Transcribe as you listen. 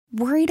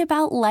Worried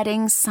about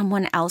letting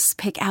someone else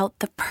pick out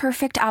the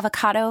perfect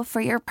avocado for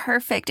your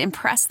perfect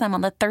impress them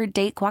on the third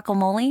date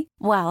guacamole?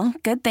 Well,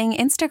 good thing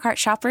Instacart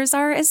shoppers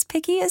are as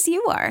picky as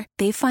you are.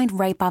 They find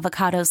ripe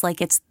avocados like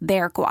it's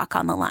their guac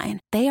on the line.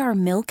 They are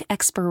milk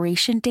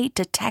expiration date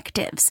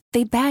detectives.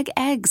 They bag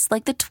eggs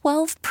like the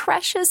 12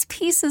 precious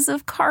pieces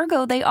of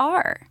cargo they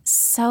are.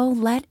 So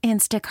let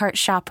Instacart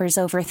shoppers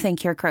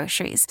overthink your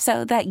groceries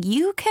so that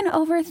you can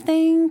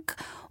overthink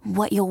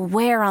what you'll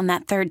wear on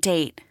that third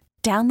date.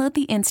 Download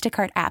the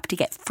Instacart app to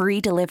get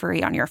free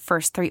delivery on your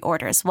first 3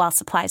 orders while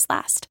supplies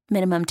last.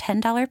 Minimum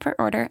 $10 per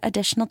order.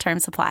 Additional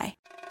terms apply.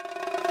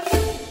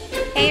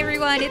 Hey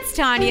everyone, it's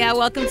Tanya.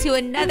 Welcome to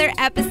another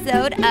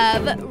episode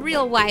of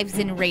Real Wives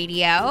in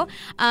Radio.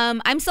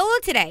 I'm solo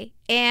today.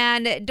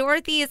 And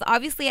Dorothy is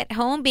obviously at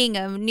home being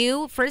a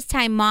new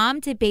first-time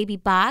mom to baby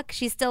Bach.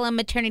 She's still on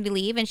maternity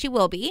leave, and she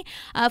will be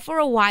for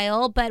a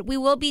while. But we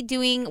will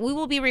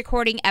be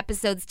recording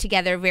episodes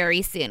together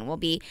very soon. I'll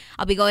be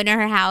going to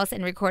her house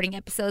and recording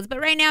episodes. But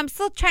right now, I'm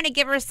still trying to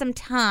give her some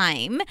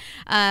time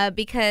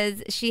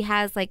because she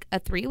has like a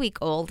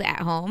 3-week-old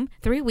at home.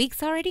 3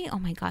 weeks already? Oh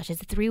my gosh,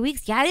 is it 3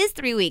 weeks? Yeah, it is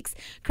 3 weeks.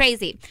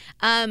 Crazy.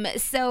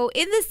 So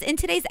in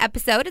today's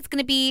episode, it's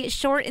going to be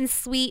short and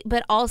sweet,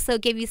 but also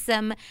give you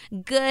some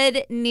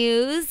good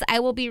news.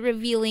 I will be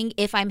revealing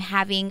if I'm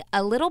having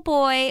a little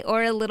boy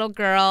or a little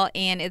girl,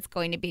 and it's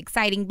going to be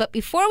exciting. But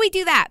before we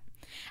do that,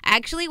 I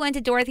actually went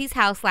to Dorothy's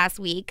house last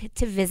week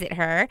to visit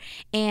her,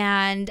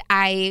 and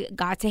I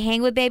got to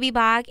hang with baby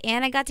Bach,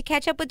 and I got to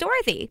catch up with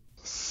Dorothy.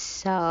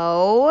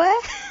 So,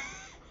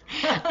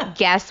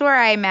 guess where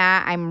I'm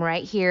at? I'm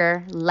right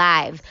here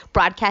live,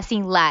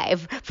 broadcasting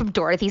live from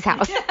Dorothy's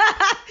house.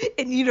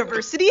 In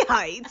University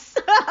Heights.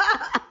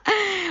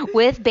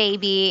 With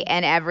baby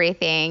and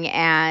everything.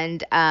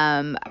 And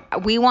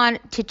we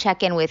want to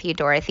check in with you,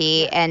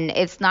 Dorothy. And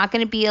it's not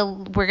going to be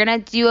we're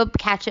going to do a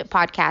catch-up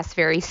podcast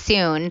very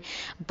soon.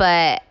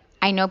 But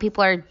I know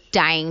people are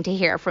dying to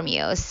hear from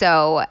you.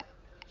 So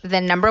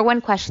the number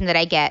one question that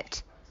I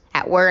get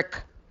at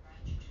work,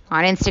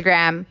 on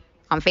Instagram,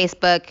 on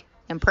Facebook,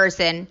 in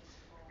person,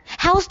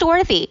 how's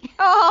Dorothy?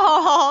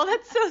 Oh,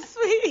 that's so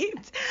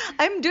sweet.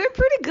 I'm doing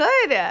pretty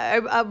good.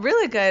 I'm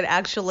really good,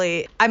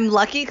 actually. I'm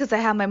lucky because I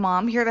have my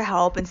mom here to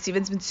help, and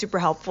Steven's been super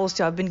helpful,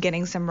 so I've been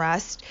getting some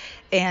rest.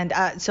 And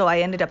so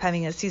I ended up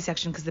having a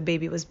C-section because the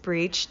baby was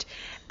breached.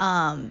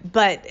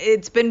 But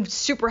it's been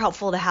super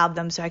helpful to have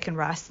them so I can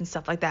rest and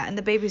stuff like that. And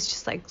the baby's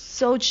just like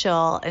so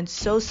chill and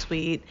so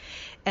sweet.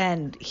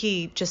 And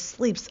he just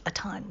sleeps a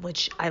ton,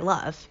 which I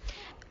love.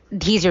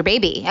 He's your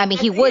baby. I mean,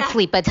 he would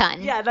sleep a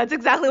ton. Yeah, that's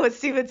exactly what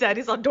Steven said.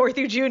 He's on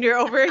Dorothy Jr.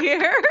 over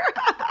here.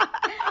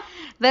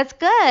 That's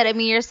good. I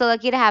mean, you're so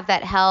lucky to have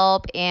that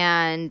help.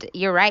 And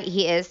you're right.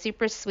 He is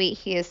super sweet.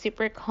 He is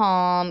super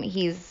calm.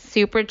 He's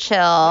super chill.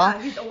 Yeah,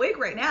 he's awake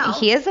right now.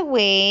 He is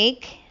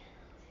awake.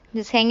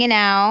 Just hanging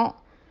out.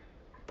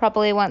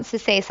 Probably wants to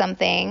say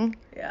something.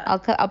 Yeah.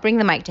 I'll bring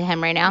the mic to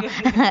him right now.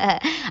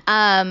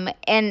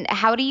 And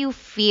how do you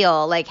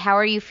feel? Like, how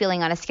are you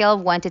feeling on a scale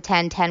of 1 to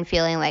 10, 10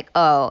 feeling like,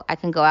 oh, I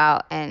can go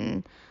out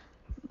and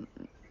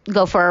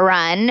go for a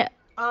run.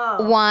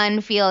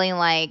 1 feeling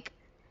like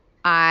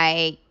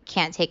I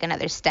can't take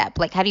another step.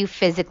 Like, how do you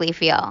physically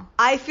feel?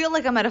 I feel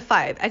like I'm at a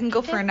 5. I can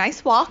go for a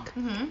nice walk,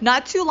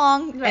 not too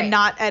long, and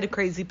not at a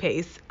crazy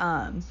pace.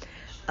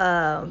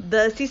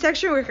 The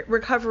C-section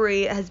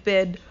recovery has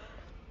been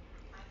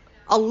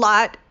a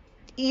lot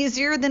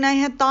easier than I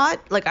had thought.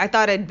 Like, I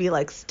thought I'd be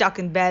like stuck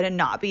in bed and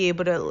not be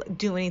able to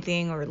do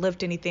anything or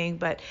lift anything,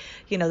 but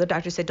the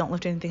doctor said don't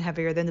lift anything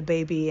heavier than the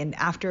baby. And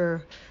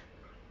after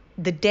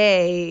the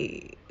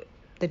day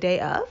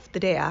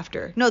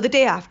after,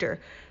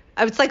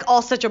 it's like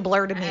all such a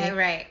blur to me.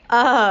 Right.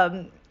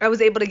 I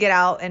was able to get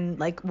out and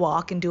like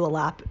walk and do a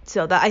lap,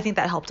 so that I think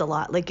that helped a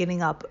lot, like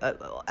getting up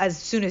as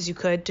soon as you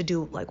could to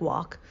do like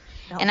walk.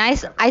 And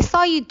I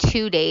saw you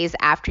 2 days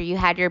after you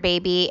had your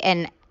baby,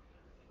 and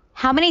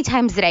how many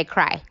times did I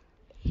cry?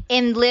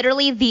 In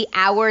literally the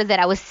hour that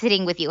I was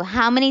sitting with you,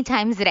 how many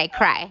times did I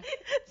cry?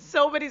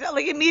 So many times.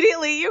 Like,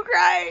 immediately you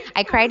cried.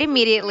 I cried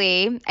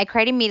immediately.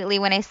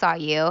 When I saw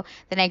you.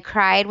 Then I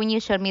cried when you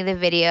showed me the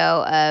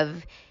video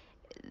of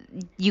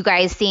you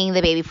guys seeing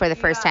the baby for the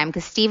first time,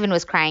 because Steven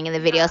was crying in the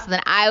video. So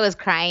then I was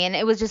crying, and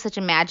it was just such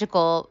a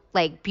magical,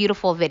 like,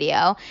 beautiful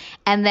video.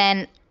 And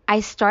then I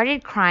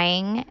started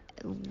crying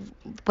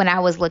when I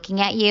was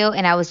looking at you,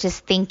 and I was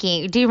just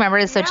thinking, do you remember?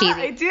 It's so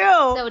cheesy. I do.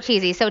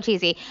 So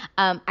cheesy.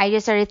 I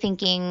just started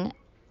thinking,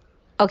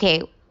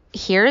 okay,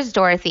 here's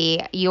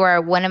Dorothy. You are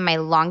one of my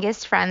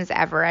longest friends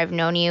ever. I've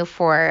known you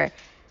for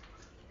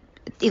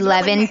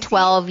 11,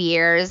 12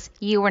 years.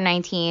 You were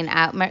 19.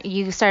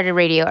 You started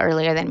radio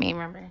earlier than me,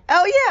 remember?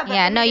 Oh, yeah.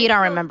 Yeah, no, you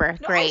don't remember.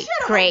 No,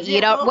 Great. You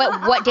don't.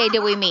 What day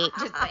did we meet?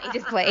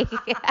 Just play.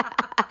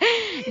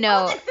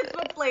 No. 6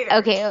 months later.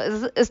 Okay,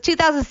 it was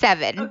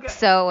 2007. Okay.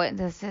 So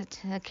does it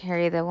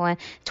carry the one?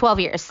 12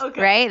 years,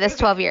 right? That's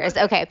 12 years.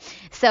 Okay.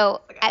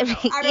 So I don't know.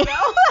 I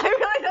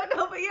really don't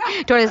know, but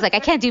yeah. Dorothy's like, I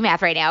can't do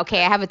math right now.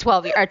 Okay, I have a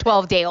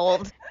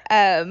 12-day-old.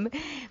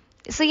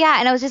 So yeah,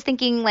 and I was just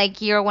thinking,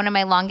 like, you're one of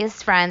my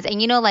longest friends, and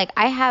like,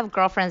 I have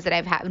girlfriends that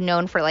I've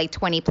known for like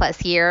 20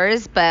 plus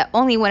years, but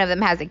only one of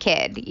them has a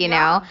kid,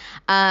 know,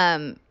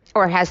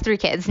 or has 3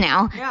 kids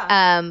now.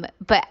 Yeah.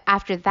 But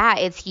after that,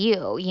 it's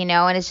you,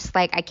 and it's just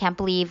like, I can't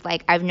believe,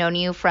 like, I've known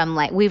you from,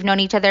 like, we've known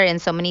each other in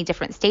so many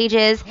different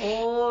stages,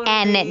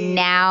 and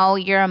now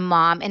you're a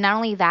mom, and not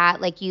only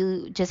that, like,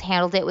 you just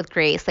handled it with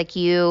grace, like,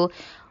 you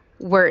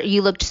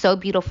looked so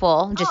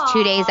beautiful just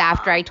 2 days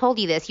after I told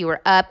you this. You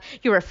were up,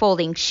 you were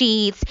folding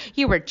sheets,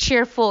 you were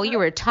cheerful, you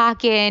were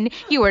talking,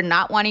 you were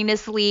not wanting to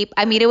sleep.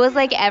 I mean, it was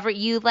like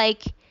you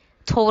like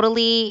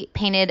totally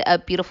painted a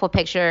beautiful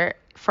picture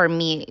for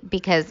me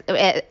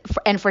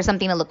and for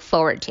something to look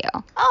forward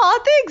to. Oh,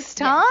 thanks,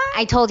 Tom.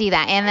 I told you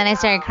that, and then I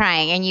started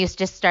crying, and you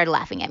just started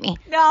laughing at me.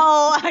 No,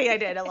 I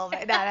did a little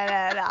bit. No.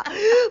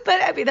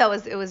 But I mean,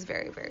 it was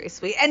very, very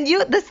sweet. And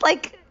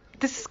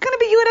this is going to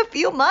be you in a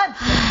few months.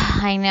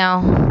 I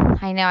know.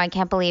 I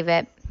can't believe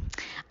it.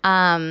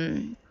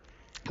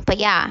 But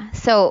yeah,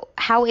 so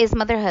how is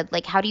motherhood?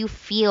 Like, how do you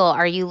feel?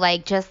 Are you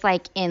like just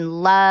like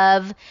in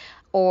love,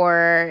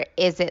 or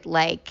is it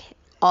like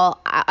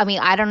I mean,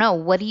 I don't know.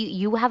 What do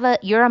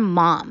you're a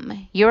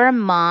mom. You're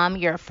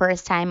a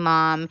first time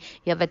mom.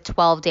 You have a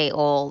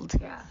 12-day-old.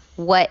 Yeah.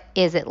 What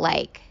is it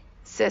like?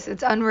 Sis,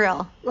 it's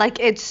unreal. Like,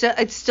 it's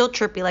still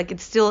trippy. Like,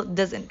 it still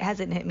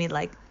hasn't hit me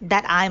like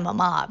that I'm a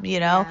mom,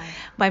 Yeah.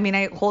 But I mean,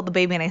 I hold the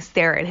baby and I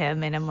stare at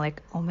him and I'm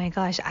like, oh my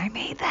gosh, I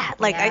made that.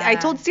 Like, I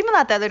told Steven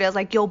that the other day. I was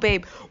like, yo,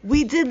 babe,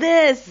 we did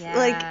this. Yeah.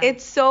 Like,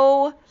 it's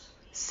so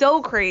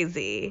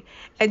crazy.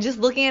 And just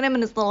looking at him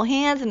and his little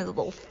hands and his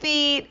little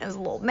feet and his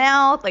little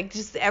mouth, like,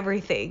 just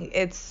everything.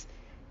 It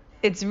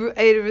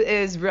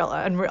is real,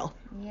 unreal.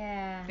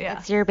 Yeah. Yeah.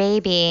 It's your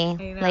baby.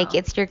 I know. Like,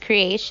 it's your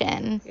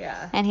creation.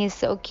 Yeah. And he's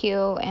so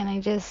cute, and he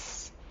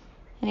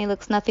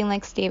looks nothing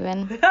like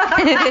Steven.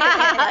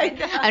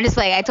 I'm just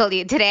like, I told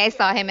you, today I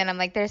saw him, and I'm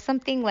like, there's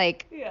something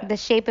like the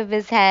shape of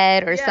his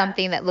head or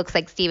something that looks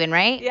like Steven,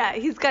 right? Yeah,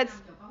 he's got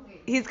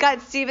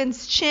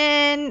Steven's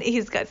chin,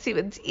 he's got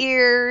Steven's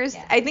ears.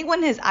 Yeah. I think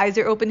when his eyes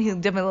are open, he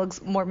definitely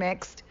looks more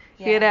mixed.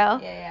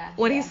 Yeah.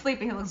 When he's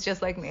sleeping, he looks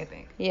just like me, I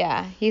think.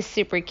 Yeah, he's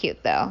super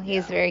cute though.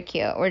 He's very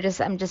cute.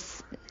 I'm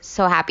just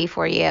so happy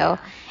for you,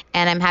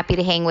 and I'm happy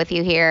to hang with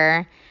you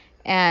here.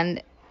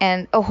 And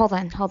oh, hold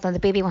on, the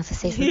baby wants to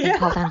say something. Yeah.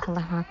 Hold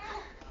on.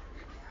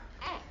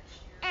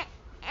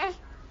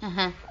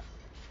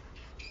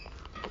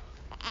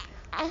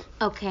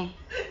 Okay.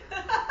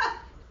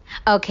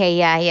 Okay,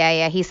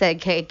 yeah. He said,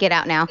 okay, get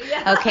out now.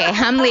 Yeah. Okay,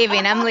 I'm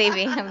leaving.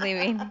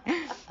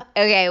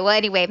 Okay, well,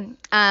 anyway,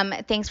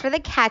 thanks for the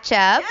catch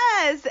up.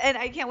 Yes, and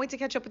I can't wait to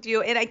catch up with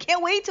you, and I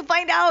can't wait to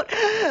find out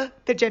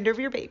the gender of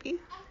your baby.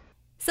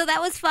 So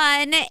that was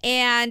fun,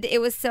 and it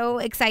was so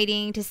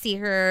exciting to see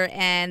her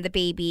and the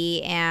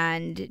baby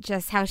and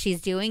just how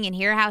she's doing and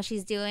hear how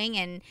she's doing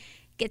and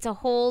get to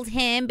hold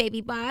him, baby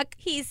Buck.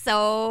 He's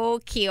so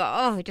cute.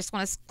 Oh, I just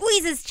want to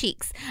squeeze his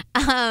cheeks.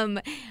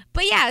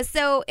 But yeah,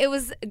 so it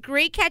was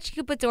great catching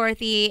up with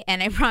Dorothy,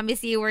 and I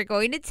promise you we're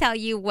going to tell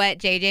you what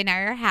JJ and I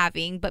are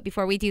having. But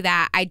before we do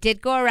that, I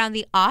did go around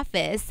the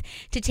office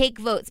to take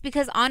votes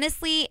because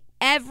honestly,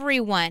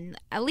 everyone,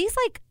 at least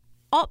like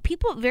all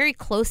people very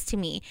close to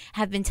me,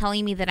 have been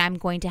telling me that I'm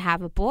going to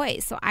have a boy.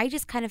 So I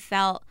just kind of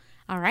felt,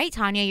 all right,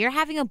 Tanya, you're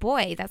having a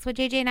boy. That's what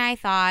JJ and I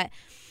thought.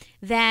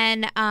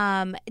 Then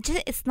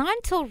it's not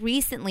until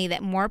recently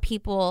that more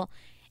people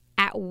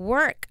at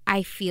work,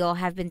 I feel,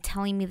 have been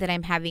telling me that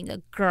I'm having a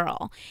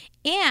girl.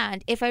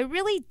 And if I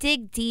really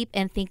dig deep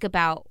and think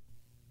about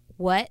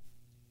what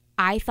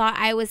I thought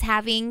I was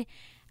having,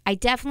 I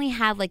definitely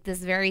had like this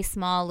very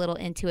small little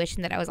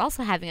intuition that I was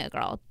also having a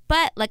girl.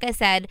 But like I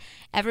said,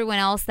 everyone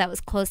else that was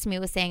close to me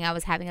was saying I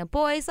was having a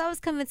boy. So I was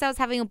convinced I was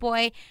having a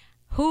boy.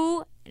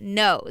 Who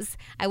knows?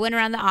 I went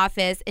around the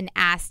office and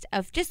asked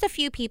of just a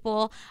few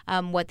people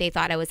what they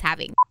thought I was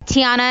having.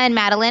 Tiana and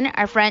Madeline,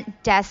 our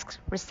front desk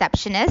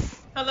receptionists.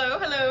 Hello.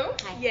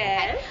 Hi.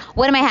 Yes.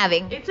 What am I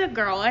having? It's a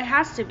girl. It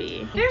has to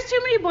be. There's too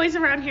many boys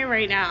around here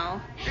right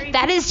now.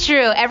 That is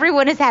true.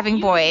 Everyone is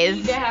having boys. You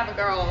need to have a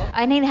girl.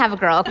 I need to have a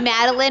girl.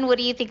 Madeline, what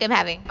do you think I'm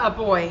having? A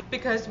boy.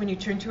 Because when you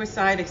turn to a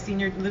side, I've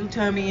seen your little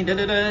tummy and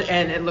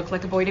and it looks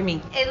like a boy to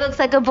me. It looks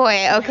like a boy.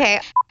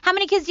 Okay. How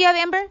many kids do you have,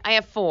 Amber? I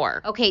have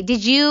 4. Okay.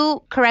 Did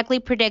you correctly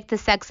predict the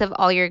sex of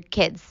all your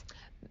kids?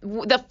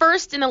 The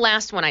first and the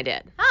last one I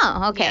did.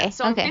 Oh, okay. Yeah,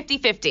 so I'm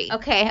 50-50.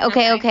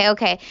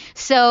 Okay.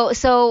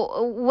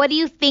 So what do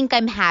you think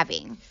I'm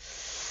having?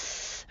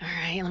 All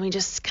right, let me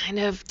just kind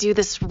of do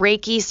this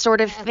Reiki sort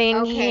of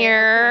thing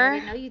here.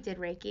 Okay. I know you did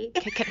Reiki.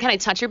 Can I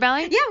touch your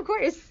belly? Yeah, of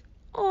course.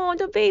 Oh,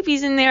 the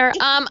baby's in there.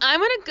 I'm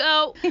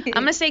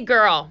gonna say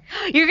girl.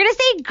 You're gonna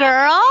say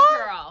girl?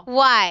 Girl.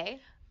 Why?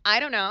 I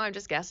don't know. I'm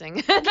just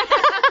guessing.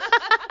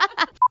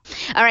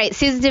 All right,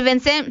 Susan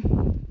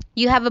DeVincent,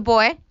 you have a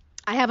boy.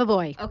 I have a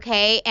boy.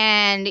 Okay,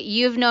 and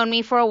you've known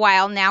me for a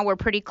while now. We're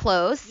pretty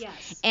close.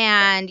 Yes.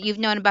 And you've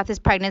known about this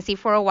pregnancy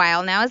for a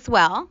while now as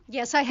well.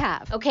 Yes, I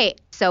have. Okay,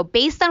 so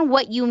based on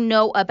what you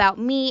know about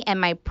me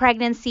and my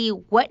pregnancy,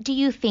 what do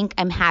you think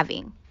I'm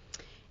having?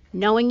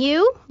 knowing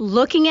you,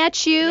 looking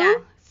at you, Yeah.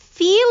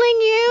 feeling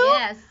you.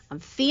 Yes. I'm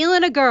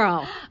feeling a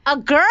girl. A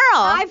girl.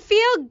 I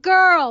feel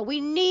girl.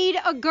 We need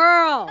a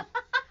girl.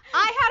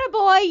 I had a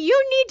boy.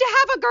 You need to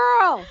have a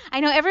girl. I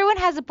know everyone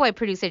has a boy.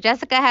 Producer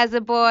Jessica has a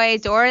boy.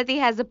 Dorothy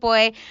has a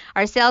boy.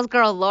 Our sales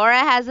girl Laura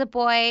has a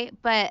boy.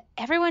 But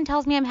everyone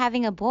tells me I'm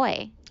having a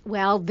boy.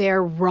 Well,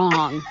 they're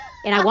wrong.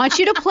 And I want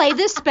you to play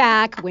this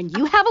back. When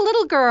you have a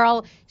little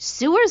girl,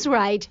 Sewer's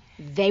right.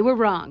 They were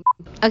wrong.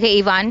 Okay,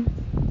 Yvonne.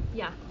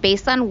 Yeah.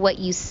 Based on what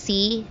you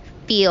see,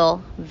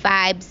 feel,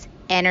 vibes,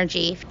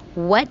 energy,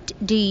 what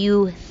do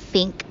you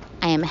think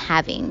I am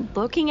having?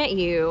 Looking at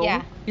you,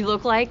 Yeah. you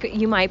look like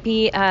you might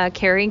be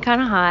carrying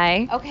kind of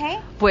high, Okay.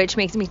 which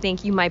makes me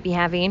think you might be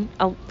having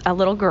a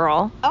little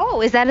girl.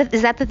 Oh, is that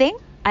the thing?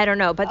 I don't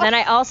know. But then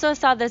I also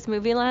saw this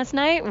movie last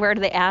night where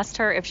they asked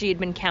her if she had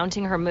been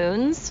counting her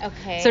moons.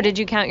 Okay. So did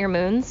you count your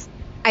moons?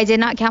 I did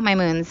not count my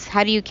moons.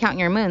 How do you count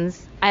your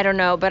moons? I don't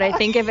know, but I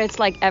think if it's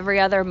like every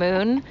other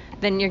moon,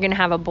 then you're going to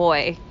have a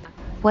boy.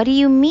 What do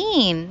you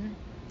mean?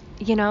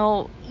 You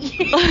know,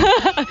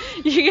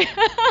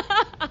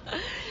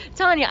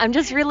 Tanya, I'm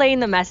just relaying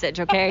the message,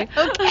 okay?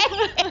 Okay.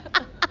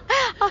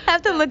 I'll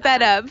have to look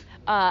that up.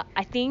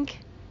 I think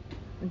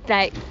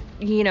that,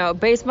 you know,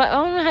 based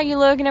on how you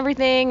look and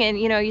everything, and,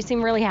 you know, you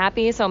seem really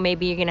happy, so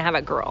maybe you're going to have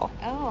a girl.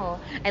 Oh,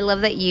 I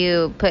love that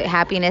you put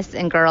happiness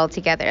and girl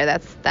together.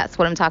 That's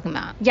what I'm talking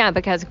about. Yeah,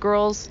 because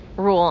girls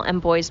rule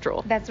and boys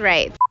drool. That's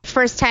right.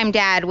 First time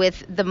dad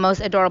with the most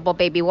adorable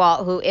baby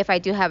Walt, who, if I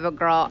do have a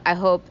girl, I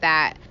hope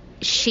that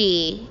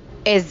she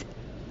is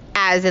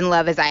as in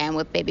love as I am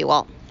with baby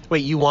Walt.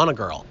 Wait, you want a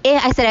girl?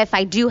 I said if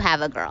I do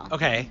have a girl.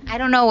 Okay. I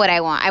don't know what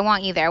I want. I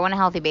want either. I want a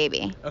healthy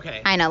baby.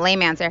 Okay. I know,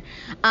 lame answer.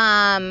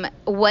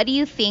 What do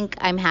you think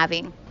I'm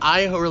having?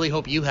 I really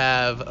hope you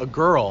have a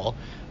girl,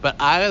 but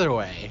either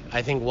way,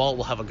 I think Walt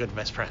will have a good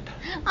best friend.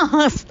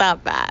 Oh,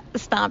 stop that.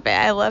 Stop it.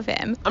 I love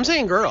him. I'm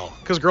saying girl,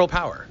 because girl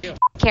power.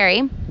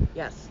 Carrie,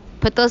 Yes.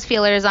 put those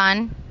feelers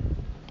on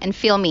and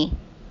feel me.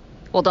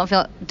 Well,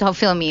 don't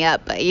feel me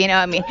up, but you know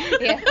what I mean.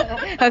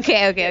 Yeah.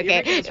 Okay.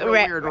 It's really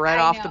weird right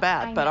off the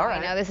bat, but all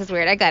right. I know this is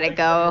weird. I gotta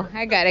go.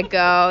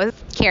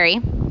 Carrie,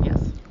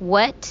 Yes.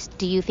 what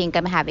do you think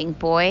I'm having,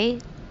 boy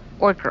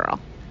or girl?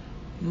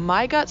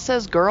 My gut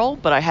says girl,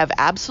 but I have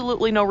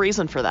absolutely no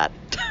reason for that.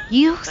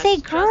 You say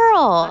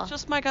girl. That's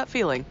just my gut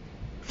feeling.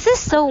 This is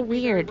so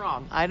weird.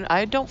 Wrong.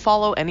 I don't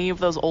follow any of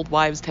those old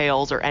wives'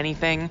 tales or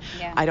anything.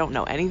 Yeah. I don't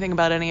know anything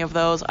about any of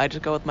those. I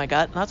just go with my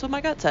gut, and that's what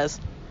my gut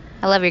says.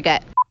 I love your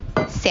gut.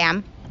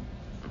 Sam,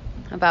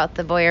 about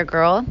the boy or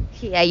girl?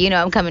 Yeah, you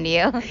know I'm coming to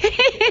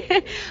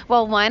you.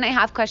 Well, one, I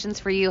have questions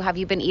for you. Have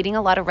you been eating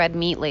a lot of red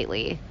meat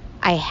lately?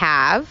 I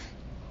have.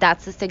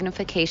 That's the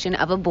signification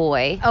of a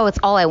boy. Oh, it's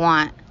all I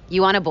want.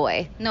 You want a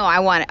boy? No, I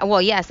want it.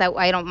 Well, yes,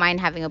 I don't mind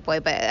having a boy,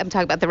 but I'm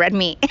talking about the red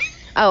meat.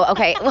 Oh,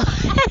 okay.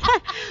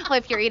 Well,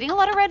 if you're eating a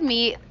lot of red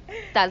meat,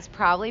 that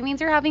probably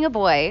means you're having a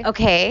boy.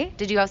 Okay.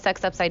 Did you have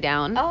sex upside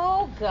down?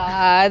 Oh,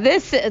 God.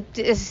 This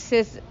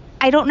is,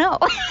 I don't know.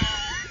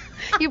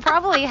 You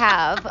probably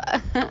have,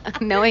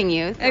 knowing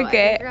you. So I Okay.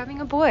 think you're having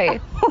a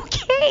boy.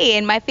 Okay,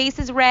 and my face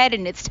is red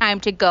and it's time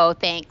to go.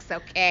 Thanks.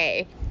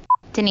 Okay.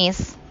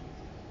 Denise,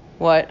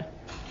 What?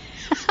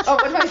 Oh,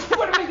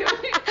 what am I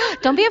doing?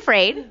 don't be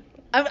afraid.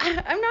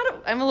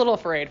 I'm a little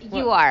afraid.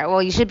 You are.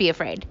 Well, you should be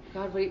afraid.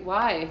 God, wait,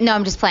 why? No,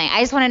 I'm just playing. I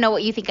just want to know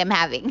what you think I'm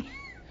having.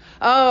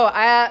 Oh,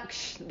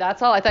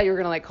 that's all. I thought you were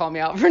gonna like call me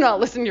out for not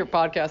listening to your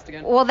podcast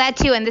again. Well, that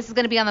too, and this is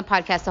going to be on the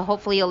podcast, so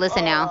hopefully you'll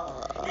listen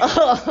now.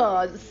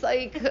 Oh,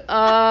 psych.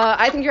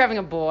 I think you're having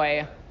a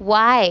boy.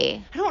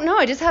 Why? I don't know.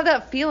 I just have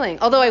that feeling.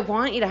 Although I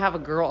want you to have a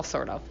girl,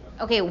 sort of.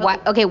 Okay,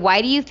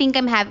 why do you think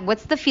I'm having,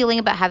 what's the feeling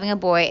about having a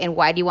boy, and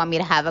why do you want me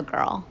to have a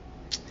girl?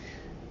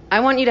 I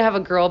want you to have a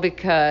girl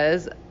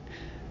because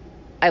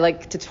I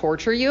like to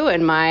torture you,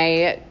 and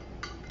my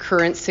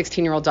current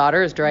 16-year-old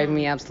daughter is driving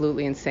me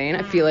absolutely insane.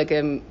 I feel like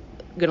I'm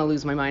gonna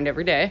lose my mind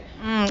every day.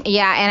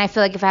 Yeah, and I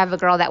feel like if I have a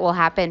girl, that will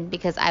happen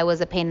because I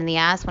was a pain in the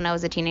ass when I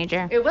was a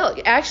teenager. It will.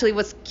 Actually,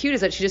 what's cute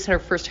is that she just had her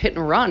first hit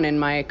and run in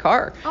my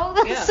car. Oh,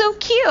 that's so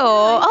cute.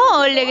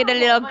 Oh, look at the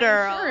little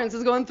girl. Insurance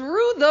is going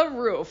through the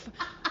roof.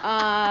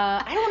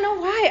 I don't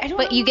know why.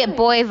 But you get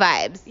boy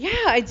vibes. Yeah,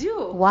 I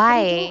do.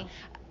 Why?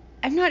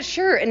 I'm not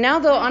sure. And now,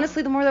 though,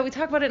 honestly, the more that we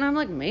talk about it, and I'm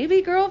like,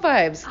 maybe girl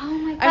vibes. Oh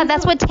my God,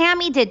 that's what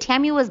Tammy did.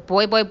 Tammy was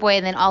boy,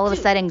 and then all of a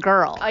sudden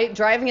girl.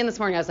 Driving in this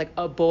morning, I was like,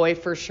 a boy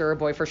for sure.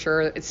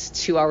 It's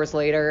 2 hours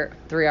later,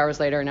 3 hours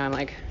later, and now I'm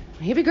like,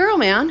 maybe girl,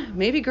 man.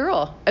 Maybe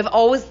girl. I've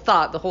always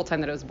thought the whole time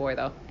that it was a boy,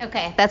 though.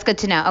 Okay, that's good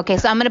to know. Okay,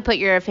 so I'm going to put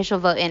your official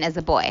vote in as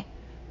a boy.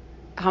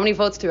 How many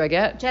votes do I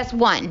get? Just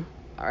one.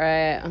 All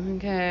right.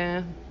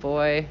 Okay.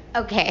 Boy.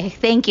 Okay,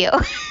 thank you.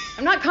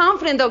 I'm not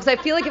confident, though, because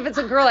I feel like if it's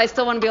a girl, I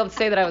still want to be able to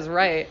say that I was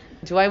right.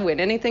 Do I win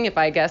anything if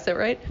I guess it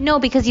right? No,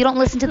 because you don't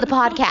listen to the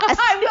podcast.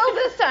 I will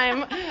this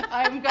time.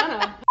 I'm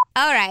gonna.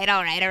 All right.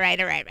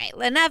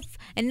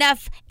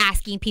 Enough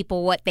asking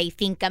people what they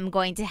think I'm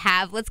going to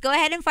have. Let's go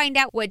ahead and find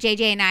out what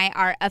JJ and I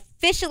are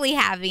officially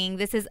having.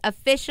 This is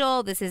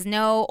official. This is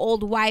no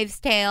old wives'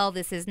 tale.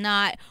 This is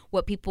not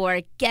what people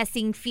are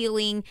guessing,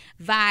 feeling,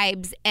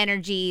 vibes,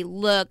 energy,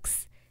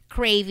 looks,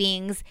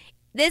 cravings.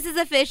 This is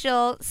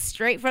official,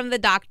 straight from the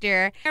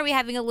doctor. Are we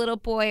having a little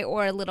boy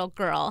or a little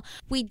girl?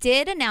 We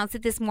did announce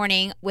it this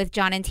morning with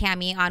John and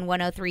Tammy on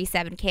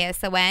 103.7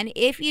 KSON.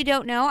 If you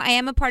don't know, I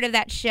am a part of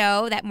that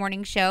show, that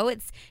morning show.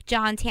 It's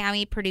John,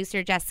 Tammy,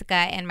 producer Jessica,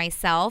 and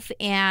myself.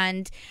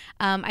 And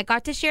I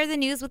got to share the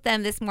news with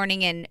them this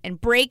morning and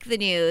break the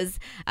news.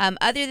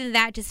 Other than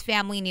that, just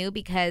family knew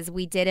because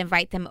we did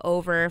invite them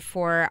over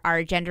for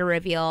our gender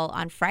reveal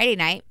on Friday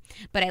night.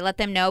 But I let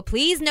them know,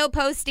 please no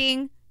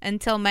posting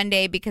until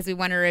Monday because we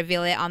want to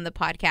reveal it on the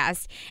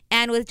podcast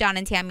and with John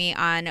and Tammy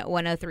on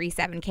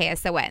 103.7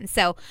 KSON.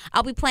 So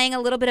I'll be playing a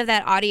little bit of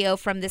that audio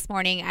from this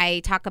morning. I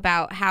talk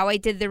about how I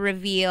did the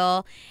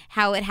reveal,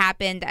 how it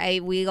happened.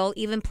 We'll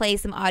even play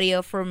some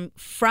audio from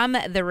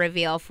the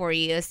reveal for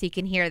you so you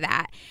can hear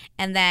that.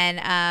 And then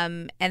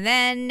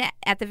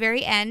at the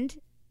very end,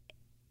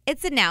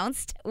 it's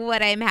announced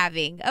what I'm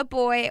having, a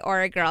boy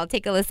or a girl.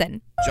 Take a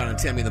listen. John and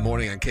Tammy in the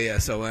morning on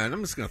KSON.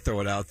 I'm just going to throw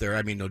it out there.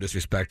 I mean, no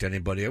disrespect to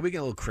anybody. Are we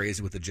getting a little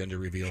crazy with the gender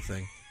reveal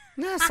thing?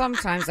 No,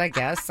 sometimes I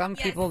guess. Some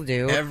people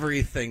do.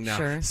 Everything now.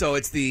 Sure. So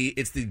it's the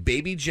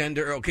baby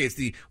gender. Okay,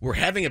 we're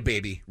having a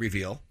baby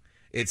reveal.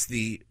 It's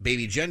the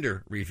baby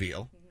gender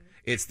reveal.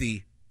 It's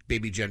the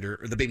baby gender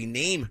or the baby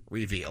name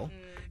reveal.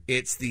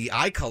 It's the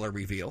eye color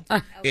reveal.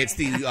 Okay. It's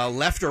the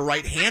left or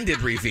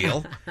right-handed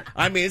reveal.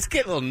 I mean, it's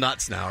getting a little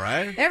nuts now,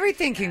 right?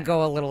 Everything can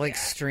go a little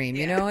extreme,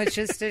 you know. It's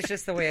just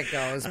the way it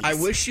goes. I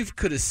wish you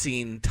could have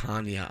seen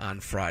Tanya on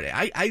Friday.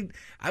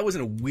 I was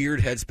in a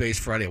weird headspace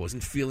Friday. I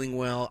wasn't feeling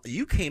well.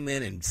 You came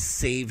in and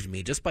saved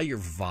me just by your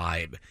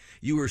vibe.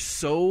 You were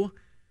so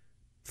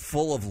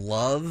full of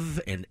love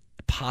and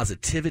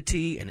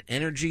positivity and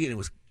energy, and it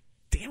was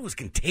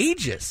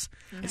contagious.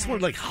 I just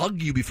wanted to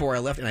hug you before I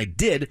left, and I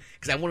did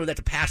because I wanted that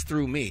to pass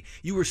through me.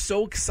 You were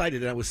so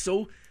excited, and I was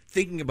so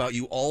thinking about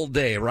you all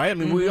day, right? I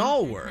mean, we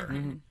all were.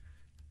 Mm-hmm.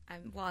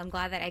 I'm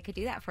glad that I could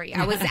do that for you.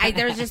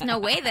 There was just no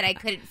way that I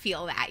couldn't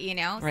feel that, you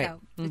know? Right.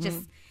 So it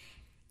just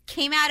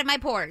came out of my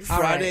pores.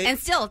 Friday. And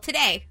still,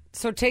 today.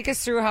 So take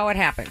us through how it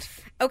happened.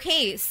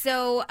 Okay,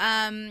 so...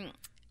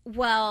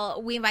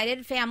 Well, we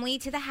invited family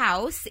to the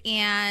house,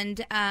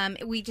 and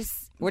we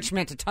just... Which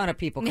meant a ton of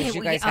people, because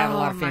you guys have a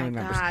lot of family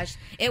members. Oh, my gosh.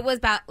 It was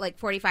about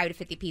 45 to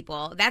 50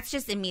 people. That's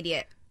just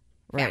immediate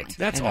family. Right.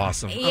 That's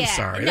awesome. Yeah. I'm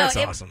sorry. That's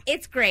awesome.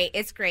 It's great.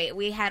 It's great.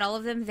 We had all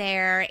of them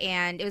there,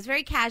 and it was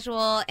very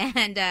casual.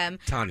 And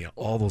Tanya,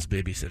 all those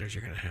babysitters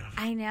you're going to have.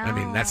 I know. I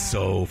mean, that's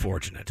so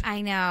fortunate. I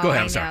know. Go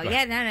ahead. I know. Sorry.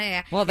 Yeah,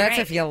 no. Well, that's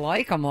if you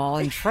like them all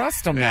and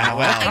trust them all. Yeah,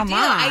 well, come on.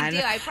 I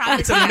do. I promise.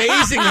 It's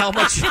amazing how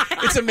much.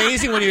 It's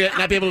amazing when you're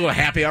not be able to go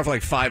happy hour for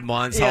 5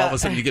 months. How all of a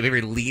sudden you get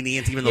very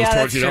lenient, even those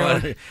towards you.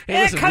 Hey,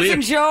 listen,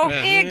 Cousin Joe,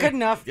 good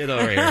enough. Get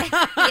over here.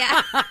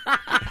 Yeah.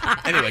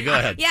 Anyway, go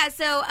ahead. Yeah.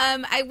 So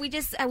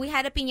we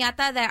had a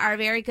piñata that our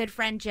very good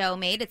friend Joe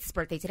made. It's his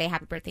birthday today.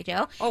 Happy birthday,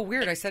 Joe. Oh,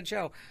 weird. I said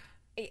Joe.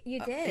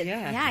 You did.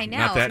 Yeah, I know.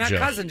 Not that it's not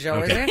Joe. Cousin Joe,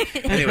 Okay. is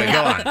it? Anyway,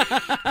 go on.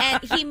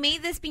 And he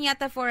made this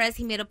piñata for us.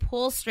 He made a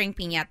pull string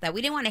piñata.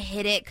 We didn't want to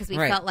hit it because we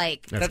felt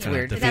like that's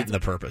weird. Defeating the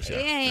purpose.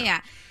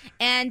 Yeah.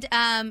 And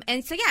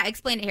so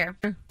explain it here.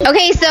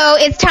 Okay, so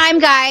it's time,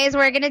 guys.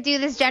 We're going to do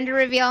this gender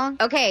reveal.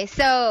 Okay,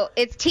 so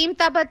it's Team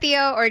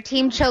Tapatio or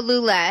Team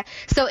Cholula.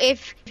 So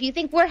if you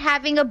think we're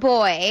having a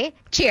boy,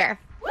 cheer.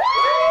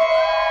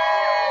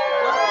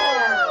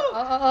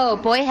 Oh,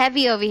 boy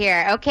heavy over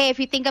here. Okay, if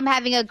you think I'm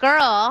having a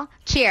girl,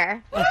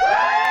 cheer.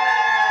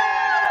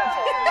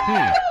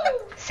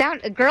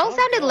 Girls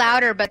sounded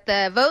louder, but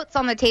the votes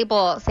on the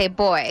table say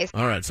boys.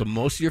 All right, so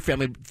most of your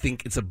family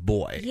think it's a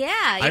boy.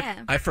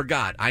 Yeah. I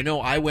forgot. I know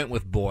I went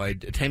with boy.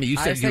 Tammy, you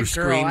said you girl.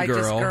 screamed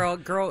girl.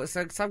 Girl.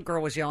 So some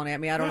girl was yelling at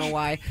me. I don't know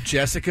why.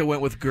 Jessica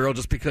went with girl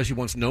just because she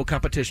wants no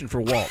competition for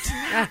Walt.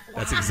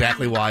 That's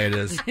exactly why it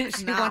is.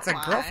 She wants a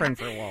girlfriend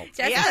for Walt.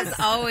 Jessica's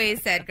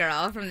always said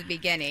girl from the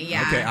beginning.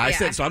 Yeah. Okay, I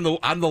said so.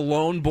 I'm the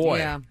lone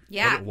boy.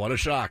 Yeah. What a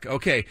shock.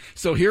 Okay,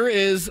 so here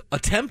is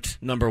attempt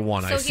number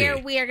 1. So here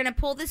we are going to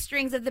pull the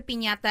strings of the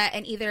piñata,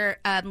 and either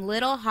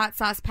little hot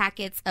sauce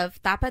packets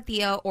of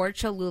Tapatio or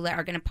Cholula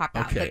are going to pop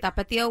out. Okay. The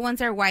Tapatio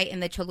ones are white,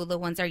 and the Cholula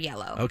ones are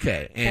yellow.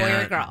 Okay. Boy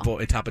or girl?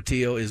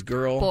 Tapatio is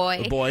girl.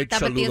 Boy. Tapatio is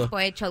Cholula.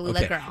 boy, Cholula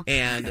Okay. girl.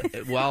 And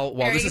while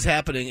this is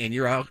happening, and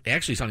you're out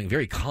actually sounding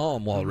very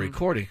calm while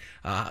recording,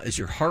 is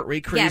your heart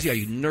rate crazy? Yes. Are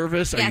you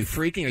nervous? Are you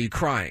freaking? Are you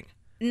crying?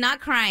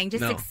 Not crying,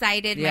 just No.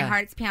 excited. Yeah. My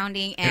heart's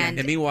pounding.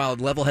 And meanwhile,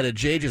 level-headed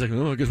Jade is like,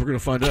 I guess we're going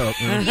to find out.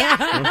 yeah.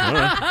 All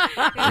right.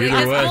 They Either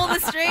just way. pull the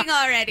string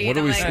already. What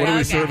are we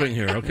serving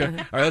here? Okay. All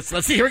right,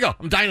 let's see. Here we go.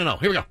 I'm dying to know.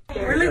 Here we go.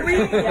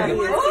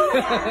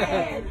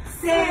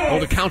 Oh,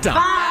 the countdown.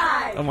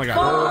 5, oh my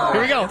God. 4,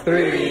 here we go.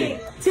 3,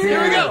 2,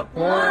 here we go.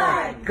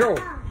 1, go.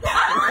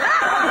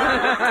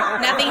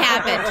 Nothing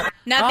happened.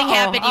 Nothing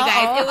happened, you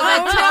guys. It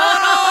was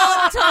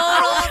a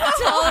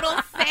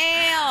total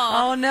fail.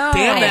 Oh, no.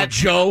 Damn that,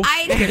 Joe.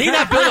 Can he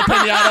not build a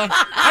piñata?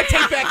 I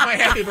take back my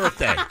happy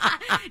birthday.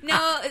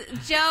 No,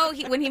 Joe,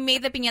 when he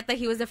made the piñata,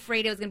 he was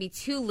afraid it was going to be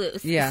too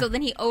loose. Yeah. So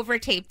then he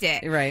over-taped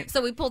it. Right.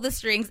 So we pulled the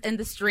strings, and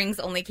the strings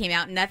only came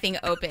out. Nothing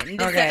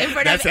opened. Okay. So in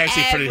front That's of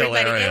actually pretty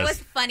everybody. hilarious. It was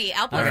funny.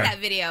 I'll post that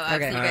video up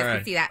so you guys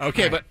can see that.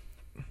 Okay, but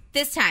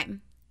this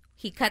time,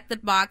 he cut the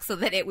box so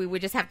that we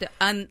would just have to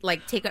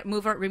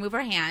remove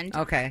our hand.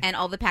 Okay. And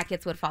all the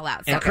packets would fall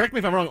out. So and correct me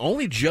if I'm wrong,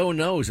 only Joe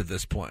knows at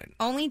this point.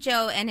 only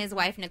Joe and his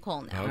wife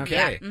Nicole know. Okay.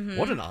 Yeah. Mhm.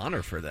 What an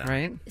honor for them.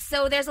 Right.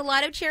 So there's a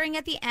lot of cheering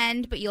at the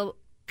end, but you'll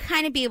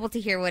kind of be able to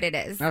hear what it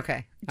is.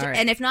 Okay. All right.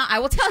 And if not, I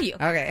will tell you.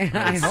 Okay.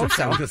 I hope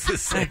so. I'm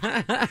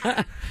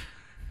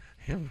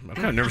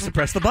kind of nervous to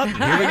press the button.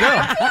 Here we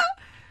go.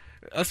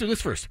 Let's do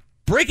this first.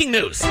 Breaking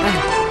news.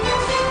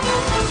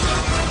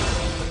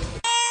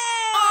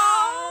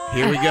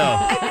 Here we go.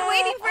 I've been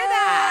waiting for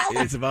that.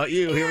 It's about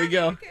you. Here we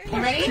go.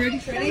 Ready?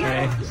 Ready?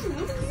 Right.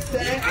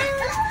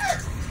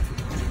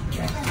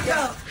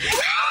 Go.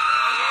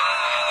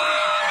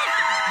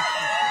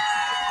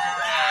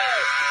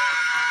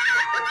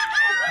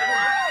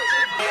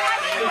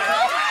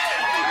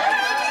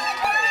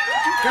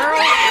 Girl.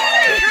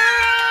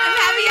 I'm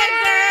having a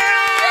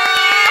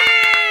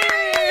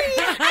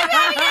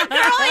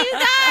girl, you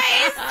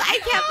guys. I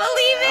can't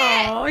believe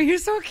it. Oh, you're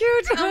so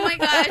cute. Oh my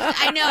gosh.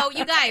 I know.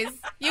 You guys.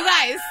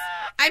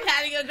 I'm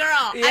having a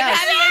girl. Yes. I'm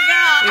having a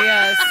girl.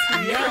 Yes.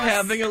 You're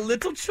having a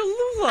little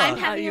Cholula. I'm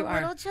having you a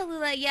are. little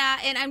Cholula, yeah,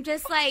 and I'm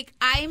just like,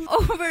 I'm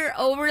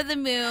over the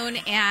moon,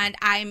 and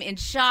I'm in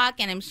shock,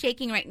 and I'm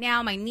shaking right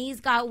now. My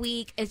knees got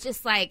weak. It's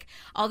just like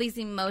all these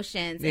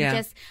emotions, Yeah. and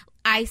just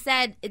I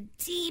said a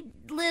deep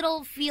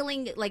little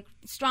feeling, like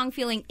strong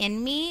feeling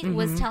in me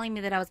was telling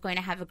me that I was going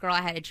to have a girl.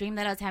 I had a dream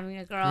that I was having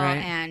a girl, Right.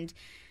 and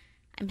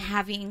I'm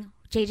having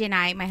JJ and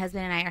I, my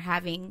husband and I, are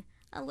having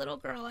a little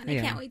girl, and I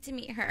can't wait to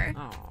meet her.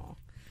 Oh,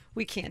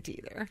 we can't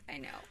either. I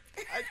know.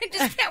 I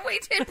just can't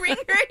wait to bring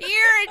her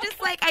here.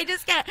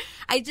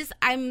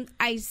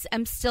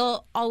 I'm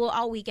still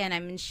all weekend.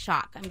 I'm in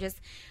shock.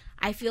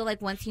 I feel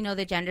like once you know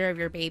the gender of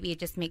your baby, it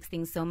just makes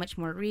things so much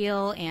more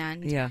real.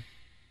 And Yeah.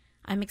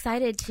 I'm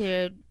excited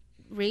to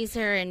raise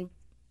her and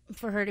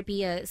for her to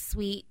be a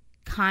sweet,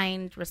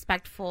 kind,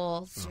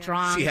 respectful,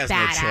 strong, She has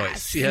badass. no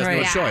choice. She has Right.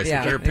 no choice.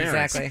 Yeah, It's her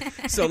parents.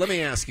 exactly. So let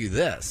me ask you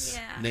this.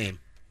 Yeah.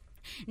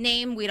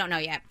 Name, we don't know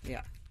yet.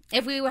 Yeah.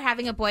 If we were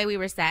having a boy, we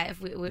were set.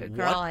 If we were a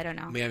girl, I don't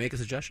know. May I make a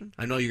suggestion?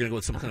 I know you're going to go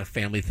with some kind of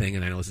family thing,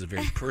 and I know this is a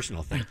very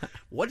personal thing.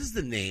 What is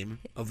the name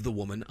of the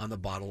woman on the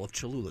bottle of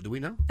Cholula? Do we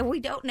know? We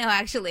don't know,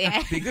 actually.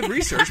 Be good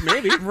research,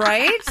 maybe.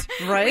 Right?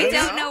 We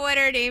don't know what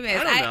her name is.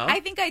 I don't know.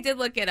 I think I did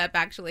look it up,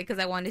 actually, because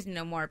I wanted to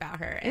know more about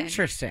her. And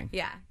Interesting.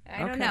 yeah. I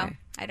don't Okay. know.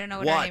 I don't know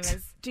what her name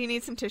is. Do you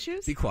need some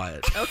tissues? Be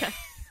quiet. Okay.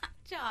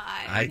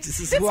 John. This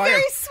is That's who I am.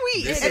 very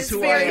sweet. This It is is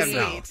who I very am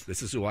now. sweet.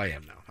 This is who I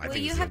am now. I Well,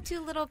 think you it's have two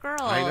little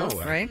girls. I know,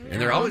 Right?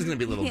 And they're always going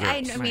to be little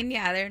girls. I mean,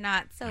 yeah, they're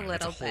not so little.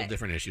 That's a whole but...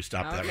 different issue.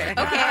 Stop that Okay. right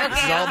now. Okay, This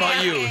is okay, all about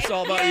okay, you. okay. It's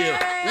all about you.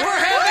 We're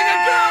having a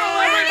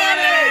girl,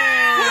 everybody!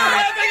 We're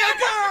having a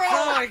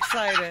girl! So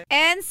excited.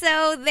 And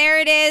so there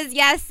it is.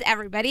 Yes,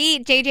 everybody.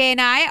 JJ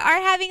and I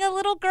are having a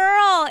little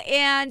girl.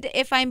 And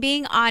if I'm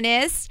being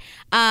honest,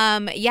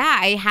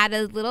 I had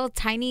a little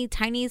tiny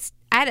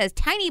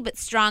but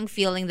strong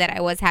feeling that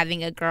I was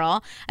having a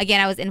girl. Again,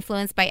 I was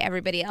influenced by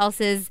everybody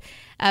else's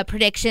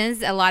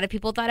predictions. A lot of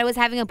people thought I was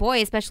having a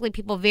boy, especially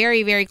people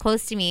very, very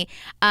close to me.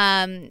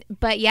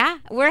 But yeah,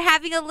 we're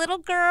having a little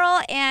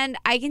girl, and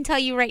I can tell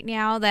you right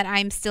now that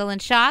I'm still in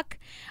shock.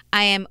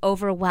 I am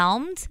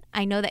overwhelmed.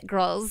 I know that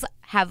girls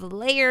have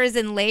layers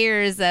and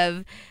layers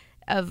of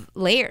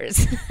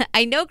layers.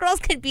 I know girls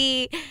can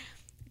be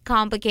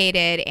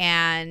complicated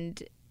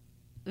and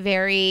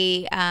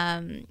very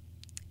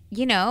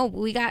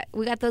we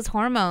got those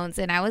hormones,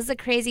 and I was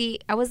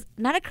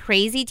not a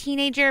crazy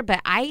teenager, but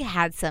I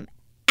had some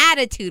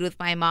attitude with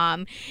my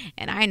mom,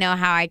 and I know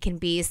how I can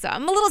be, so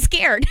I'm a little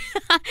scared.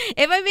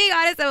 If I'm being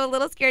honest, I'm a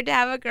little scared to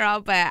have a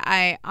girl, but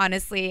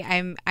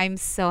I'm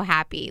so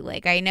happy.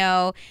 Like, I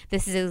know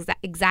this is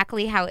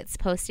exactly how it's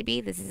supposed to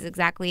be. This is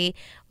exactly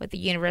what the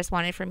universe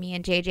wanted for me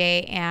and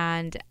JJ,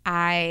 and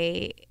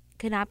I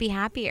could not be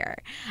happier.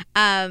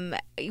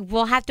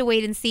 We'll have to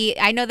wait and see.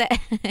 I know that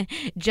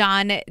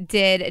John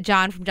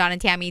from John and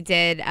Tammy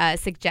did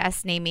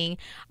suggest naming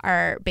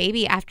our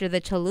baby after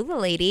the Cholula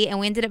lady, and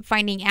we ended up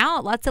finding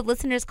out. Lots of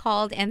listeners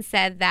called and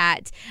said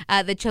that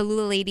the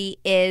Cholula lady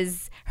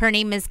her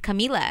name is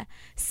Camila.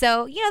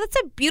 So, that's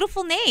a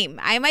beautiful name.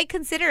 I might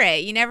consider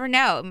it. You never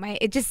know.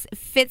 It just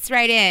fits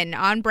right in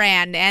on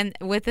brand and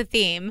with the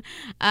theme.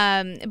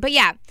 But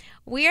yeah,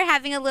 we are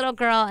having a little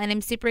girl, and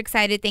I'm super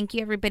excited. Thank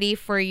you, everybody,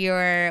 for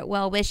your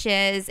well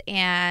wishes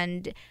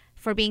and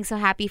for being so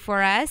happy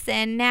for us.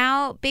 And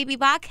now Baby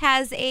Bach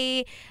has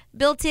a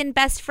built-in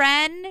best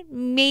friend,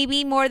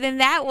 maybe more than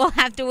that. We'll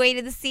have to wait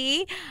and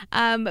see.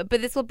 But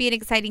this will be an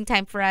exciting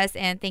time for us,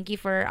 and thank you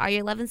for all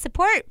your love and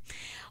support.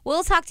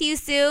 We'll talk to you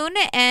soon,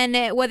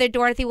 and whether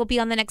Dorothy will be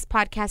on the next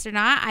podcast or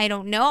not, I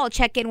don't know. I'll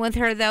check in with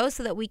her, though,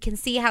 so that we can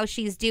see how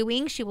she's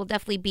doing. She will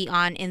definitely be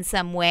on in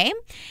some way,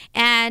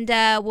 and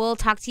we'll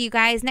talk to you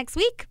guys next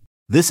week.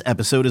 This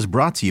episode is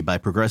brought to you by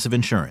Progressive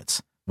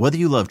Insurance. Whether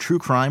you love true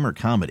crime or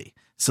comedy,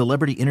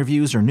 celebrity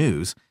interviews or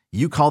news,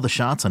 you call the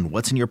shots on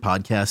what's in your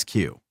podcast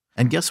queue.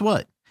 And guess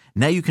what?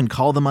 Now you can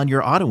call them on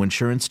your auto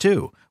insurance,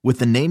 too, with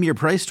the Name Your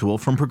Price tool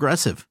from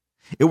Progressive.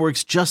 It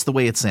works just the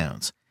way it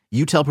sounds.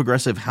 You tell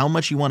Progressive how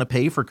much you want to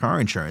pay for car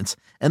insurance,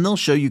 and they'll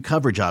show you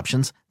coverage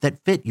options that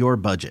fit your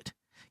budget.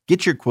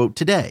 Get your quote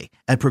today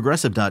at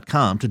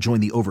Progressive.com to join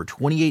the over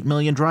 28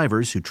 million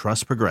drivers who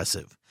trust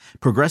Progressive.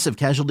 Progressive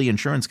Casualty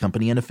Insurance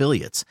Company and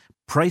Affiliates.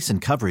 Price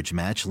and coverage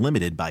match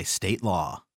limited by state law.